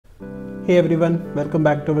Hey everyone, welcome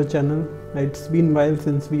back to our channel. It's been a while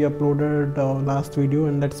since we uploaded last video,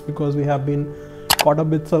 and that's because we have been caught up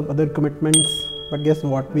with some other commitments. But guess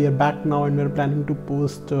what, we are back now and we're planning to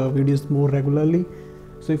post videos more regularly.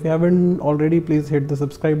 So if you haven't already, please hit the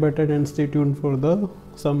subscribe button and stay tuned for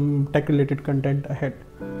some tech related content ahead.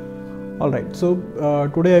 Alright, so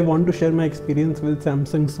today I want to share my experience with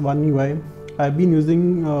Samsung's OneUi. I've been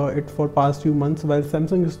using it for past few months, while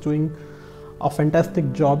Samsung is doing a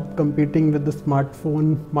fantastic job competing with the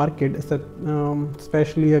smartphone market,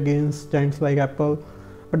 especially against giants like Apple.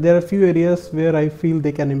 But there are a few areas where I feel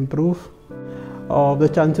they can improve.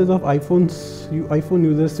 The chances of iPhone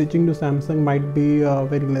users switching to Samsung might be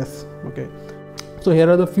very less. Okay, so here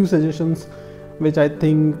are the few suggestions which I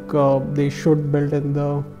think they should build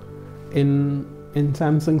in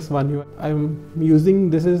Samsung's OneUi. I'm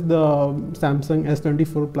using, this is the Samsung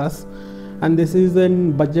S24 Plus, and this is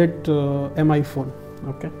an budget MI phone.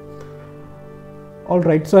 Okay,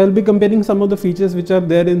 alright, so I'll be comparing some of the features which are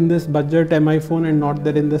there in this budget MI phone and not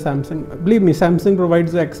there in the Samsung. Believe me, Samsung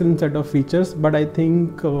provides an excellent set of features, but I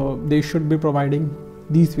think they should be providing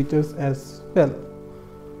these features as well.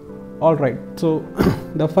 Alright, so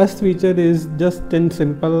the first feature is just in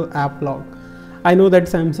simple app lock. I know that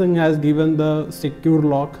Samsung has given the secure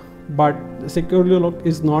lock, but secure lock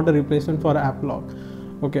is not a replacement for app lock.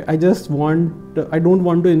 Okay, I don't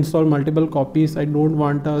want to install multiple copies. I don't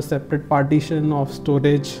want a separate partition of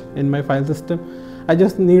storage in my file system. I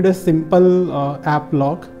just need a simple app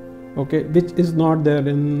lock, okay, which is not there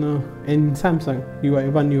in Samsung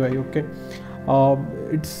OneUi. Okay,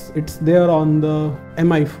 it's there on the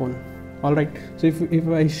MI phone. Alright, so if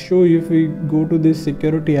I show you, if we go to this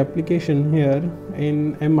security application here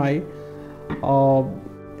in MI,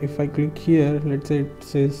 if I click here, let's say it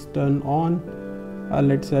says turn on,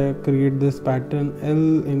 let's say I create this pattern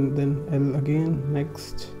L and then L again,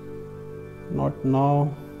 next, not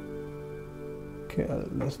now. Okay,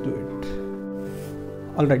 let's do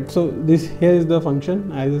it. Alright, so this here is the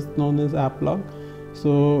function as known as app lock.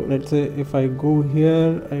 So let's say if I go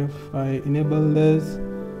here, if I enable this,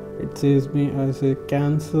 it says me, I say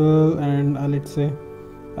cancel, and let's say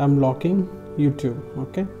I'm locking YouTube.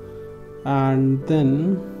 Okay, and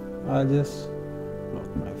then I'll just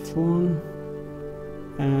lock my phone,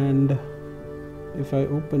 and if I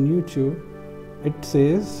open YouTube, it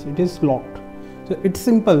says it is locked. So it's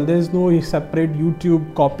simple, there is no separate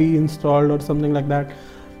YouTube copy installed or something like that.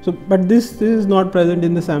 So but this is not present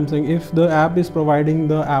in the Samsung. If the app is providing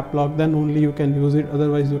the app lock, then only you can use it,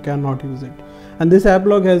 otherwise you cannot use it. And this app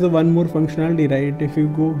lock has one more functionality, right? If you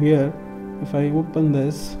go here, if I open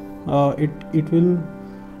this, it will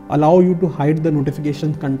allow you to hide the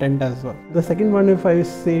notification content as well. The second one, if I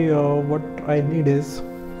say what I need is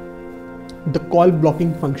the call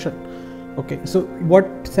blocking function. Okay, so what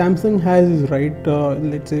Samsung has is, right,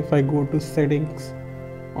 let's say if I go to settings,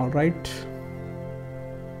 all right,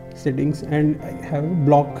 settings, and I have a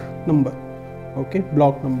block number. Okay,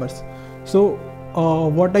 block numbers. So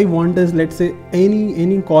what I want is, let's say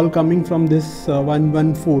any call coming from this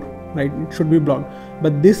 114, right, it should be blocked,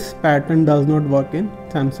 but this pattern does not work in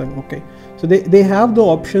Samsung. Okay, so they have the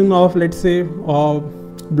option of, let's say,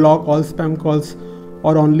 block all spam calls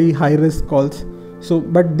or only high risk calls. So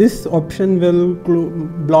but this option will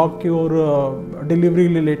block your delivery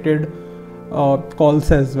related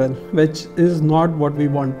calls as well, which is not what we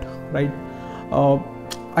want, right?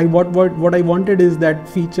 What I wanted is that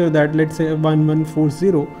feature that, let's say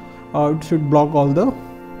 1140, it should block all the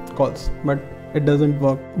calls, but it doesn't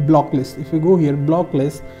work. Block list, if you go here, block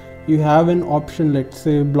list, you have an option, let's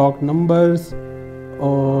say block numbers,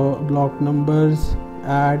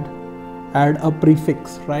 add a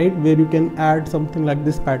prefix, right, where you can add something like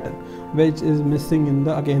this pattern, which is missing in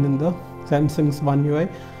the Samsung's OneUi.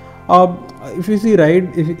 If you see, right,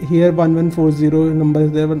 if here 1140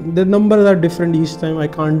 numbers, the numbers are different each time. I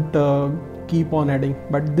can't keep on adding,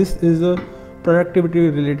 but this is a productivity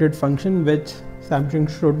related function which Samsung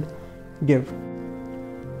should give.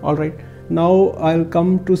 All right, now I'll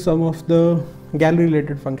come to some of the gallery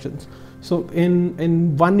related functions. So in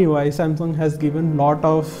OneUi, Samsung has given lot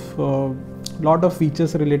of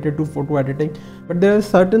features related to photo editing, but there are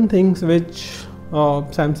certain things which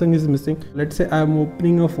Samsung is missing. Let's say I'm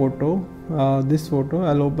opening a photo, this photo,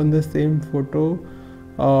 I'll open the same photo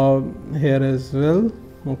here as well.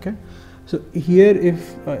 Okay, so here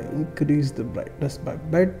if I increase the brightness by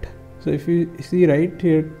bit, so if you see right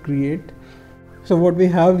here, create, so what we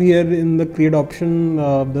have here in the create option,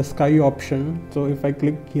 the sky option. So if I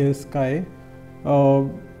click here sky,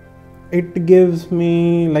 it gives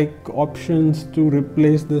me like options to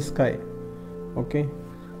replace the sky. Okay,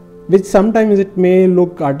 which sometimes it may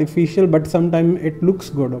look artificial, but sometimes it looks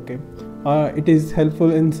good. Okay, it is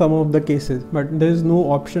helpful in some of the cases, but there is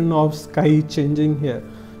no option of sky changing here.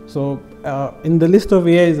 So in the list of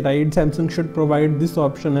AIs, right, Samsung should provide this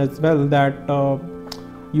option as well, that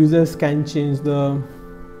users can change the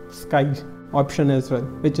sky option as well,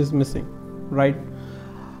 which is missing, right?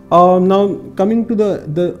 Now coming to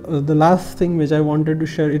the last thing which I wanted to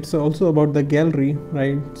share, it's also about the gallery,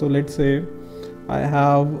 right? So let's say I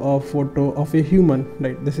have a photo of a human,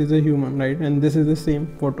 right? This is a human, right? And this is the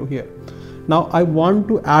same photo here. Now I want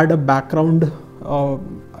to add a background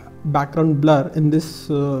blur in this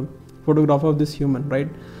photograph of this human, right?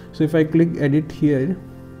 So if I click edit here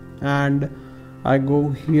and I go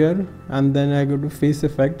here and then I go to face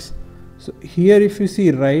effects. So here if you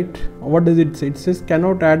see, right, what does it say? It says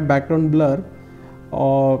cannot add background blur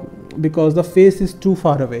because the face is too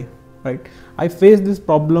far away, right? I face this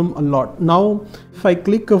problem a lot. Now if I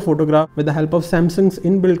click a photograph with the help of Samsung's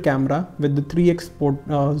inbuilt camera with the 3x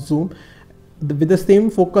zoom, with the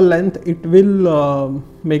same focal length, it will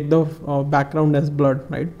make the background as blurred,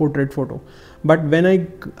 right? Portrait photo. But when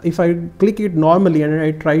if I click it normally and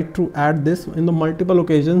I try to add this in the multiple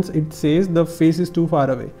occasions, it says the face is too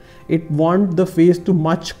far away. It wants the face to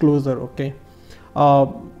much closer. Okay.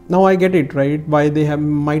 Now I get it, right? Why they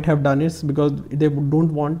might have done it, because they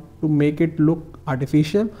don't want to make it look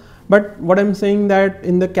artificial. But what I'm saying, that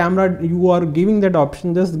in the camera you are giving that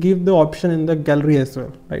option, just give the option in the gallery as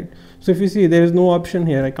well, right? So if you see, there is no option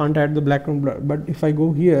here. I can't add the background blur. But if I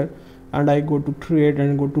go here and I go to create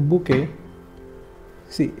and go to bouquet,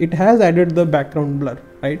 see, it has added the background blur,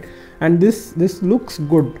 right? And this looks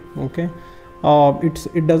good. Okay,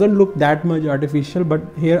 it doesn't look that much artificial, but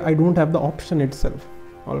here I don't have the option itself.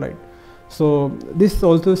 All right, so this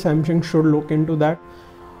also Samsung should look into that.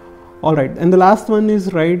 All right, and the last one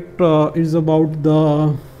is, right, is about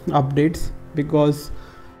the updates, because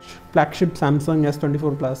flagship Samsung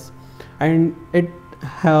S24 Plus, and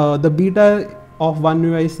the beta of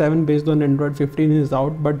OneUi 7 based on Android 15 is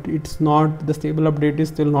out, but it's not, the stable update is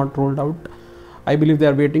still not rolled out. I believe they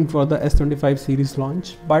are waiting for the S25 series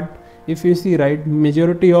launch. But if you see, right,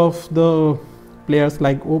 majority of the players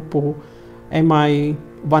like Oppo, MI,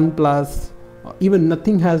 OnePlus, even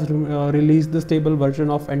nothing has released the stable version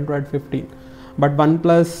of Android 15. But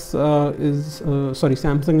Samsung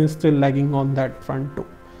is still lagging on that front too.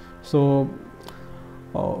 So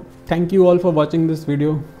thank you all for watching this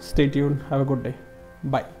video. Stay tuned. Have a good day.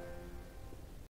 Bye.